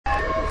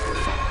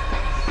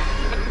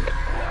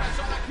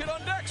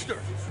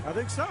I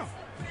think so.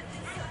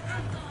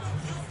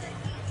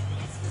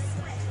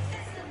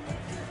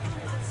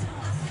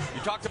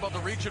 You talked about the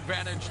reach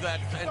advantage that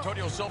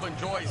Antonio Silva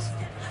enjoys.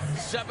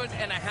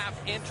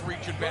 7.5-inch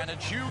reach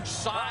advantage, huge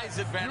size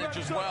advantage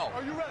as well.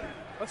 Are you ready?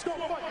 Let's go,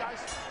 fight, guys.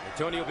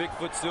 Antonio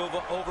Bigfoot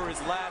Silva, over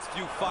his last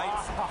few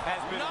fights,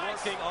 has been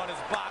working on his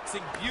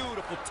boxing.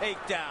 Beautiful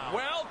takedown.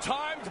 Well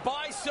timed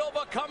by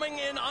Silva, coming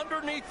in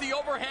underneath the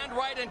overhand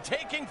right and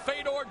taking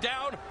Fedor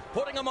down,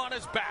 putting him on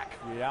his back.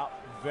 Yeah,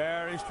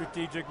 very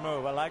strategic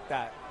move. I like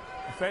that.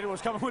 Fedor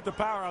was coming with the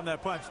power on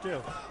that punch,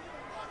 too.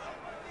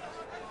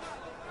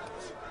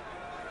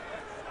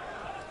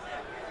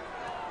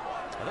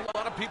 I think a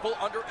lot of people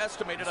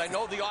underestimated. I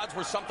know the odds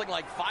were something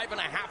like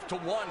 5.5 to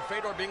 1,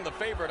 Fedor being the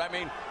favorite. I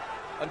mean,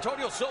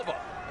 Antonio Silva,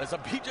 as a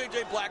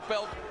BJJ black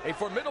belt, a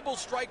formidable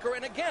striker,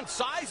 and again,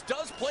 size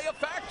does play a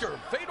factor.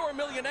 Fedor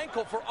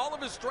Emelianenko, for all of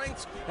his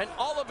strengths and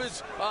all of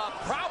his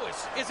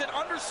prowess, is an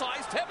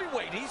undersized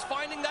heavyweight. He's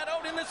finding that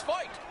out in this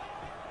fight.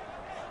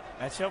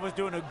 And Silva's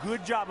doing a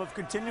good job of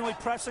continually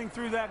pressing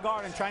through that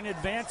guard and trying to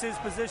advance his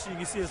position. You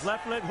can see his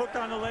left leg hooked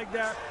on the leg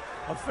there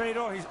of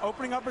Fedor. He's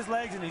opening up his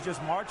legs and he's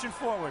just marching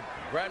forward.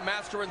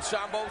 Grandmaster in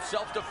Sambo,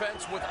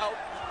 self-defense without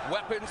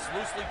weapons,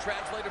 loosely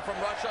translated from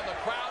Russia. The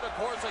crowd, of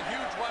course, a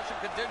huge Russian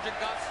contingent,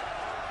 Gus,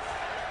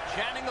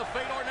 chanting the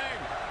Fedor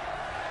name.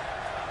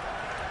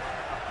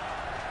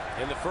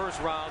 In the first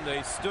round,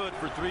 they stood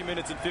for 3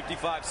 minutes and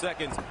 55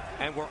 seconds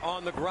and were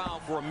on the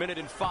ground for 1 minute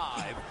and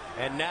 5.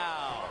 And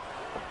now,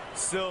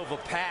 Silva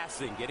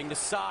passing, getting the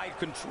side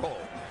control.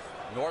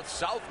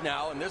 North-south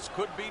now, and this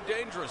could be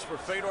dangerous for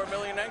Fedor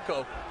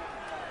Emelianenko.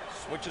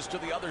 Switches to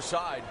the other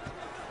side.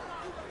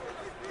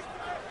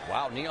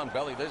 Wow, knee on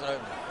belly. There's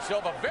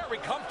Silva very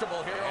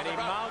comfortable here. And he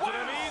mounted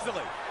him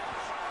easily.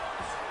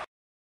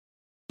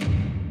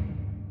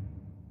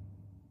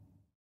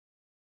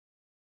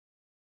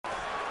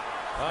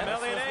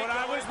 Emelianenko, what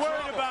I was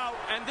worried about.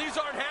 And these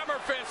aren't hammer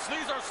fists.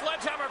 These are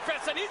sledgehammer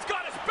fists, and he's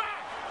got his back.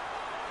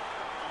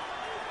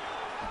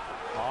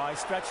 Oh, he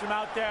stretched him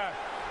out there.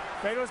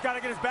 Fedor's got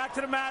to get his back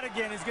to the mat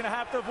again. He's going to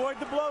have to avoid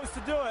the blows to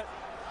do it.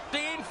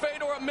 Seen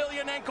Fedor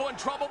Emelianenko in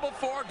trouble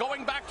before,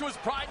 going back to his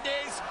pride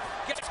days,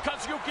 gets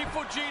Kazuki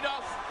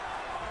Fujita.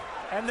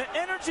 And the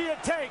energy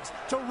it takes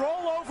to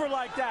roll over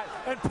like that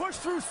and push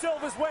through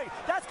Silva's weight,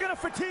 that's going to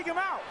fatigue him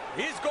out.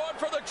 He's going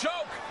for the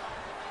choke.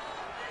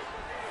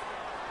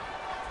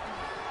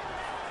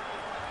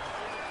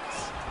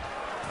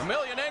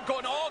 Emelianenko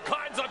in all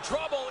kinds of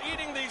trouble,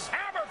 eating these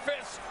hammer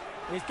fists.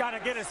 He's got to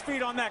get his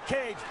feet on that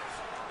cage.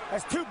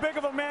 That's too big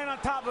of a man on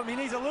top of him.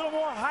 He needs a little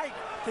more height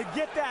to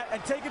get that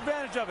and take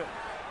advantage of it.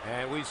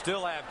 And we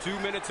still have 2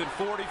 minutes and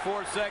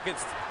 44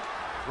 seconds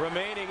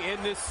remaining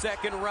in this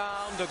second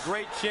round. The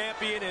great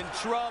champion in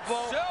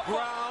trouble. Silva.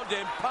 Ground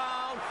and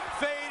pound.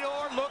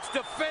 Fedor looks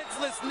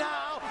defenseless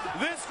now.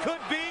 This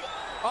could be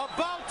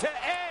about to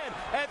end.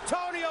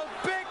 Antonio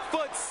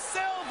Bigfoot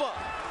Silva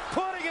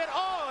putting it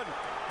on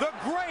the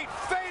great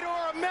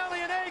Fedor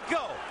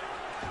Emelianenko.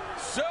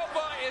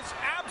 Silva is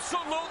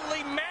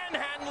absolutely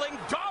manhandling,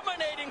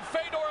 dominating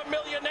Fedor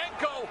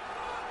Emelianenko.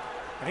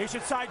 And he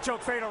should side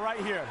choke Fedor right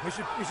here. He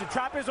should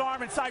trap his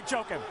arm and side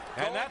choke him.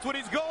 And that's what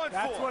he's going for.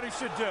 That's what he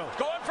should do.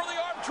 Going for the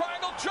arm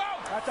triangle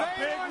choke. That's a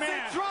big Fedor's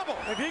man. in trouble.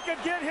 If he can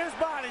get his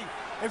body,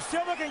 if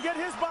Silva can get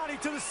his body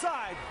to the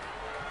side,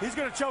 he's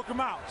going to choke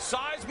him out.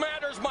 Size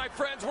matters, my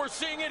friends. We're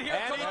seeing it here.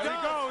 And There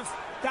he goes.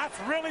 That's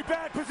really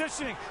bad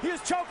positioning. He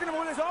is choking him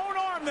with his own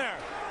arm there.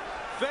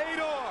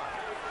 Fedor.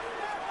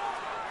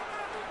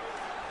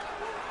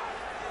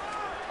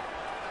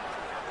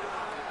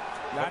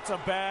 That's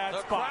a bad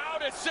The spot.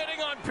 crowd is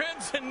sitting on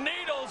pins and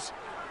needles.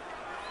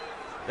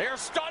 They're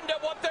stunned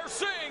at what they're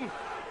seeing.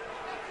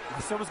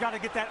 Silva's got to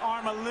get that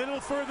arm a little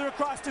further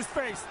across his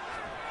face.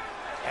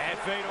 And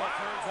Fedor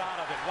turns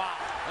out of it. Wow.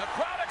 The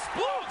crowd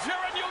explodes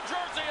here in New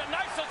Jersey. A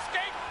nice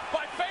escape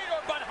by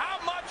Fedor, but how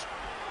much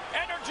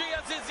energy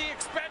has he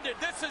expended?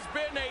 This has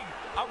been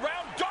a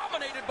round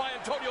dominated by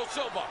Antonio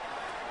Silva.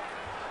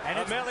 And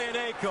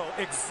Emelianenko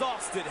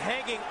exhausted,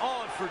 hanging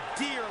on for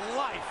dear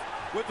life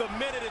with 1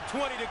 minute and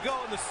 20 to go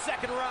in the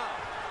second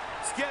round.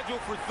 Scheduled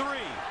for 3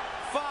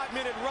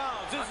 5-minute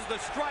rounds. This is the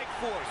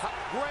Strikeforce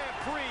Grand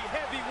Prix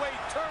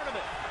Heavyweight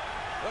Tournament.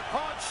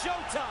 Upon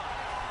showtime.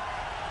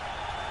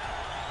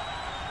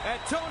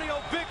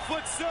 Antonio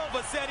Bigfoot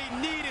Silva said he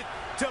needed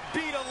to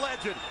beat a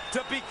legend,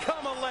 to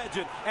become a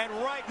legend. And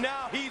right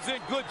now, he's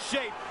in good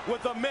shape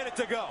with 1 minute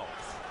to go.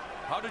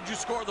 How did you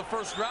score the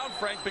first round,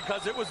 Frank?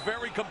 Because it was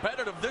very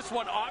competitive. This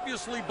one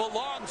obviously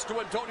belongs to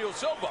Antonio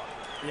Silva.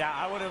 Yeah,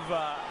 I would have,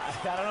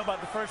 I don't know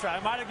about the first round.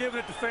 I might have given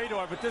it to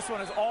Fedor, but this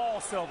one is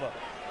all Silva.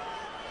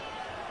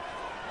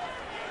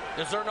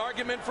 Is there an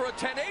argument for a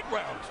 10-8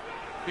 round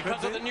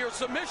because of the near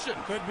submission?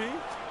 Could be.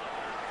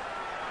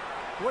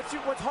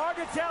 What's hard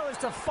to tell is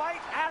to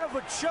fight out of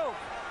a choke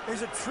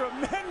is a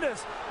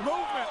tremendous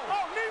movement.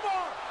 Oh, knee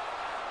bar!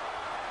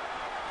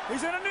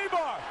 He's in a knee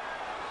bar.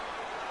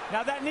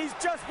 Now that knee's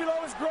just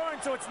below his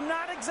groin, so it's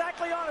not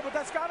exactly on it, but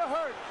that's got to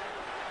hurt.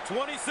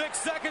 26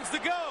 seconds to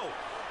go.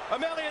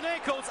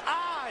 Emelianenko's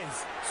eyes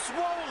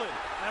swollen.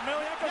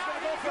 Emelianenko's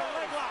going to go for a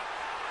leg lock.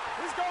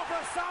 He's going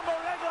for a Sambo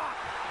leg lock.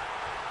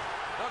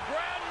 The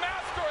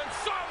Grandmaster in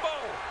Sambo.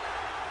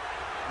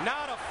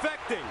 Not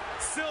affecting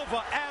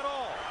Silva at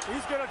all.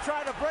 He's going to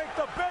try to break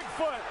the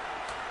Bigfoot.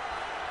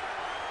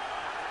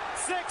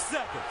 6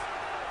 seconds.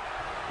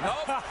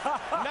 Nope.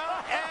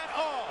 Not at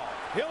all.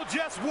 He'll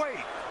just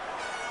wait.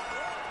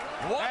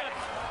 What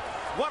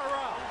a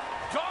round.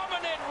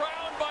 dominant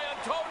round by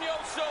Antonio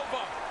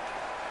Silva.